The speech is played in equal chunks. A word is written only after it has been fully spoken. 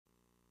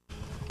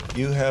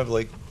you have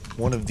like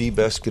one of the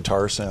best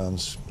guitar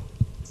sounds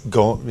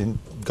going.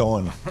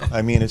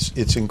 I mean,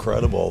 it's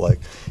incredible. Like,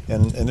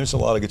 and there's a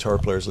lot of guitar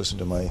players listen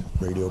to my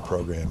radio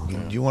program.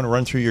 Do you want to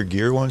run through your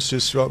gear once,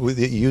 just with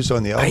that you used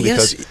on the album?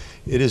 Yes. Because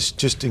it is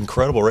just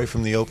incredible right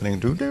from the opening,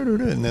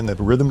 and then the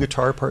rhythm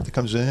guitar part that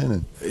comes in.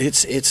 And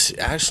it's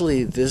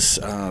actually this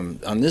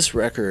on this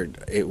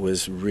record. It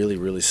was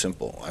really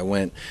simple. I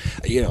went,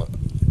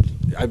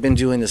 I've been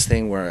doing this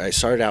thing where I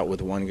started out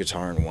with one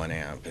guitar and one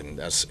amp, and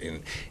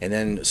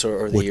then so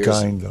over the what years.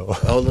 What kind though?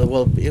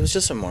 Well, it was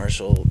just a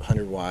Marshall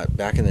 100 watt.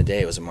 Back in the day,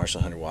 it was a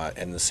Marshall 100 watt,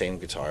 and the same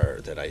guitar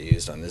that I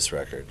used on this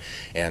record.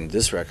 And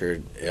this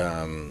record,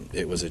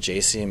 it was a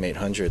JCM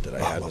 800 that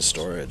I had in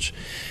storage,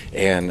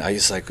 and I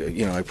just I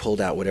pulled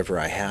out whatever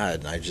I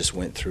had, and I just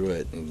went through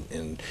it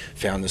and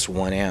found this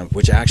one amp,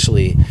 which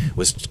actually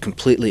was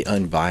completely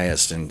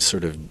unbiased and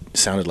sort of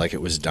sounded like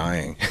it was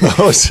dying.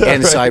 Oh, sorry.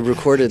 And so I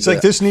recorded. It's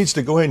like this needs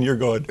to go in. You're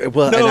going.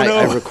 Well, no, and no.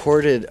 I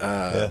recorded.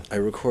 I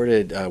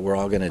recorded "We're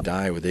All Gonna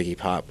Die" with Iggy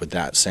Pop with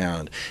that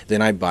sound.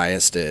 Then I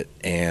biased it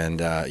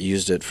and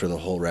used it for the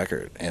whole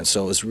record. And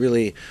so it was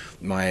really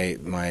my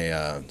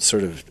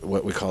sort of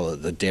what we call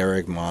the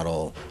Derrick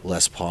model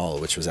Les Paul,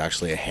 which was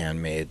actually a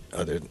handmade.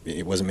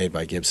 It wasn't made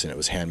by Gibson. It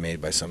was handmade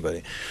by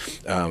somebody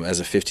as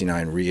a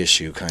 '59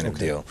 reissue kind of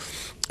deal.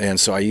 And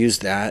so I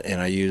used that,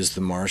 and I used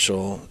the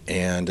Marshall,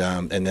 and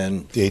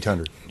then the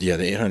 800. Yeah,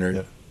 the 800.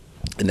 Yeah.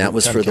 And that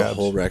was for the cabs?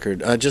 whole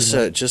record. Just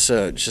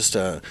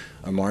a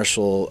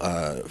Marshall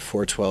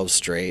 412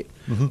 straight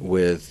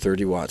with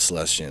 30 watt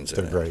Celestians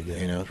in it. Great,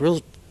 yeah.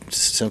 Real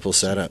simple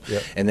setup.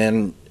 Yeah. And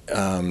then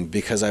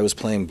because I was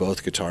playing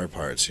both guitar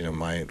parts,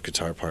 my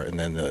guitar part and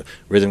then the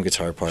rhythm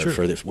guitar part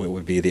for what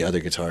would be the other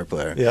guitar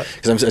player. Yeah.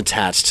 Because I'm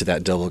attached to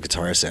that double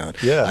guitar sound.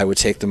 Yeah. I would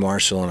take the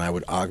Marshall and I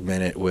would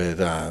augment it with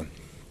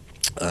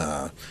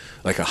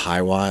like a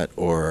high watt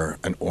or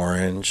an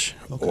orange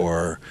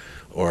or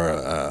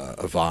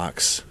a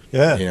Vox, or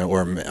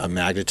a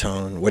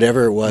Magnetone,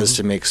 whatever it was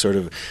to make sort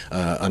of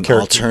an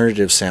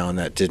alternative sound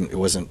that it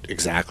wasn't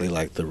exactly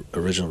like the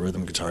original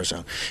rhythm guitar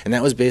sound. And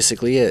that was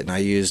basically it. And I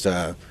used,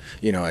 I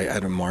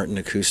had a Martin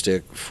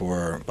acoustic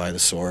by the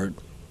Sword.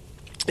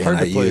 Hard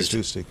to play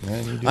acoustic,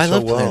 man. You do I so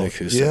love well. playing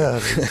acoustic. Yeah,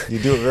 you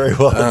do it very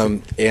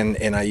well.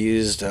 And I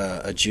used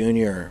a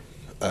Junior.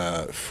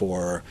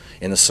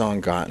 In the song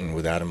 "Gotten"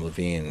 with Adam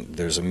Levine,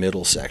 there's a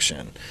middle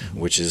section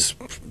which is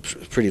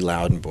pretty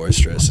loud and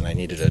boisterous, and I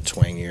needed a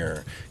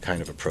twangier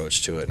kind of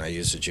approach to it, and I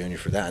used a Junior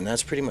for that, and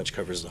that's pretty much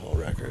covers the whole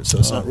record, so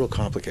it's not real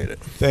complicated.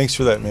 Thanks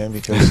for that, man,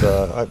 because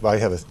I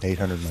have an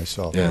 800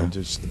 myself, and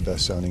it's the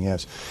best sounding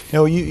amps.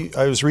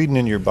 I was reading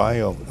in your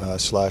bio,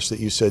 Slash, that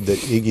you said that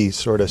Iggy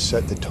sort of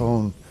set the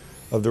tone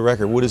of the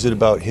record. What is it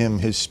about him,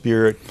 his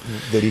spirit,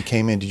 that he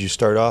came in? Did you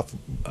start off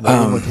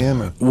with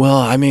him? Or? Well,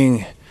 I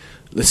mean,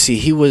 let's see.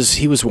 He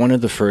was one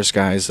of the first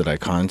guys that I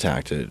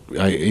contacted.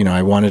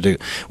 I wanted to,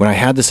 when I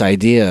had this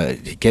idea,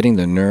 getting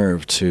the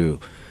nerve to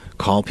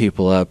call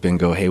people up and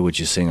go, "Hey, would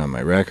you sing on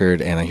my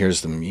record?" And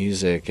here's the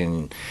music,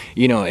 and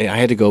I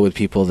had to go with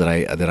people that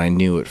I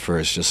knew at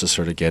first just to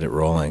sort of get it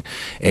rolling.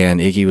 And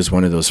Iggy was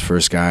one of those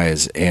first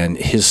guys, and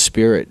his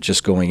spirit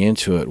just going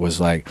into it was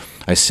like,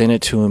 I sent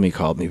it to him. He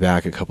called me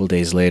back a couple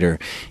days later.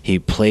 He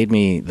played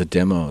me the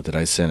demo that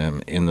I sent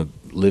him in the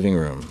living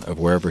room of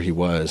wherever he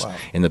was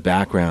in the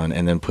background,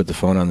 and then put the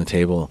phone on the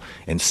table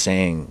and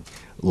sang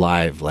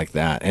live like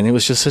that. And it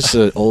was just such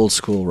an old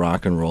school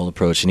rock and roll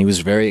approach, and he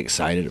was very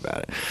excited about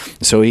it.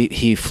 So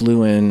he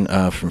flew in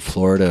from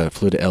Florida,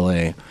 flew to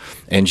LA,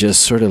 and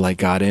just sort of like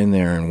got in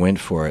there and went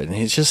for it. And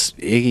he's just,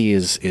 Iggy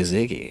is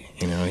Iggy,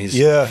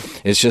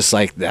 it's just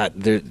like that.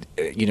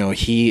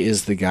 He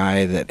is the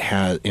guy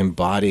that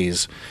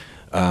embodies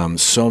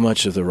so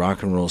much of the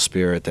rock and roll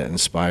spirit that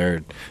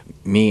inspired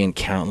me and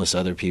countless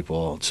other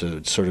people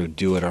to sort of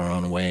do it our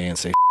own way and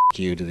say "F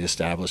you" to the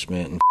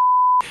establishment, and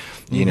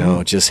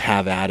just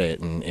have at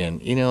it,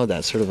 and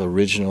that sort of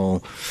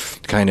original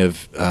kind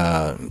of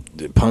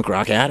punk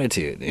rock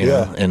attitude,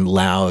 and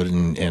loud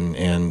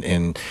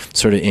and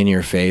sort of in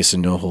your face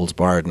and no holds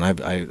barred, and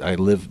I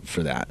live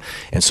for that.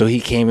 And so he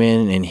came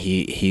in and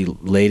he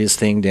laid his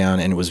thing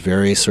down, and it was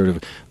very sort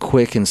of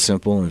quick and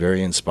simple and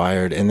very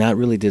inspired, and that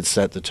really did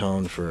set the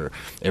tone for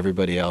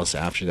everybody else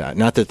after that.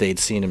 Not that they'd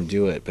seen him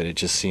do it, but it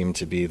just seemed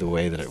to be the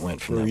way that it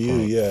went from that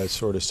point. It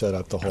sort of set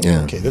up the whole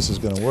okay, this is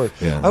going to work.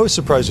 I was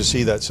surprised to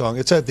see that song.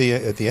 It's at the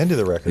end of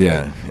the record.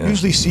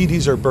 Usually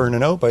CDs are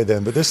burning out by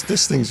then, but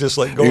this thing's just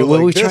like going. Well,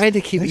 like we this. tried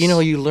to keep.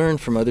 You learn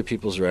from other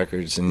people's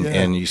records,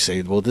 and you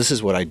say, well, this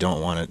is what I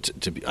don't want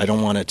it to be. I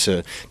don't want it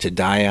to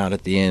die out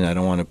at the end. I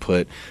don't want to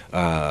put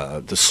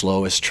the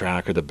slowest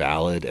track or the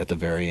ballad at the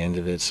very end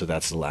of it, so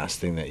that's the last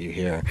thing that you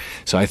hear.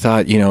 So I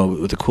thought,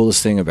 the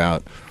coolest thing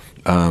about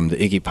the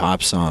Iggy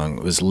Pop song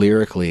was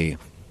lyrically,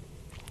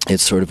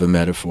 it's sort of a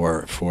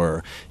metaphor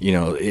for,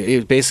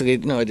 it basically,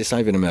 no, it's not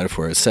even a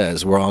metaphor. It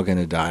says, we're all going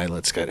to die,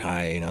 let's get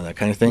high, that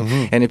kind of thing.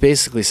 And it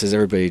basically says,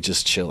 everybody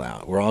just chill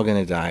out. We're all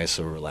going to die,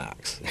 so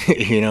relax,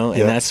 and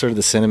that's sort of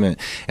the sentiment.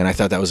 And I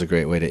thought that was a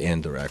great way to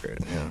end the record.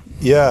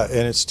 Yeah,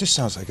 and it just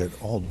sounds like an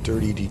all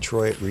dirty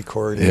Detroit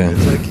recording. Yeah.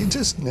 It's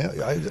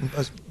like I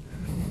was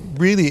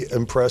really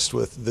impressed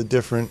with the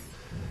different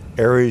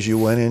areas you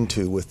went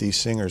into with these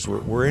singers.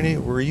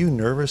 Were you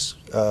nervous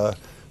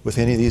with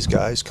any of these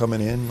guys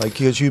coming in? Like,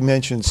 because you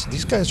mentioned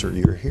these guys are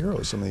your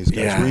heroes, some of these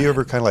guys. Yeah. Were you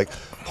ever kind of like,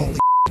 holy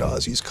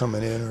Ozzy's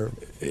coming in? Or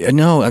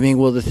No, I mean,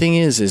 well, the thing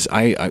is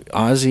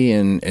Ozzy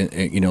and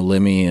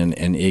Lemmy and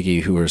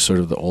Iggy, who are sort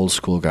of the old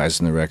school guys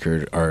in the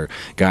record, are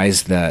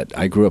guys that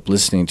I grew up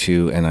listening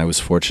to, and I was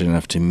fortunate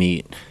enough to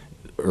meet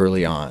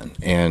early on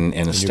and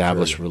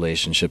establish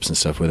relationships and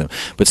stuff with them.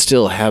 But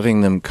still,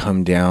 having them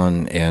come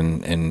down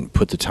and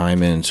put the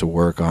time in to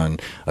work on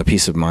a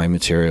piece of my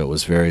material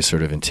was very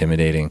sort of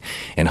intimidating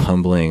and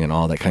humbling and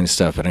all that kind of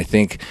stuff. And I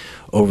think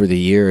over the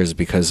years,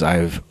 because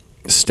I've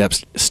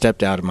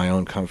stepped out of my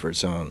own comfort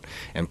zone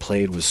and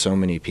played with so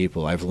many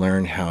people, I've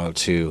learned how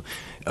to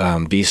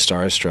be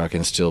starstruck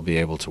and still be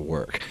able to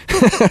work.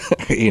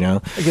 I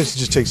guess it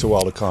just takes a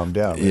while to calm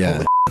down. Like,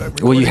 yeah.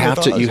 Well, you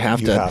have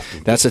to.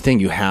 That's the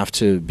thing. You have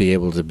to be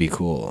able to be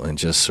cool and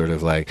just sort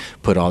of like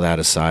put all that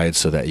aside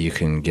so that you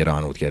can get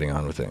on with getting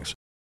on with things.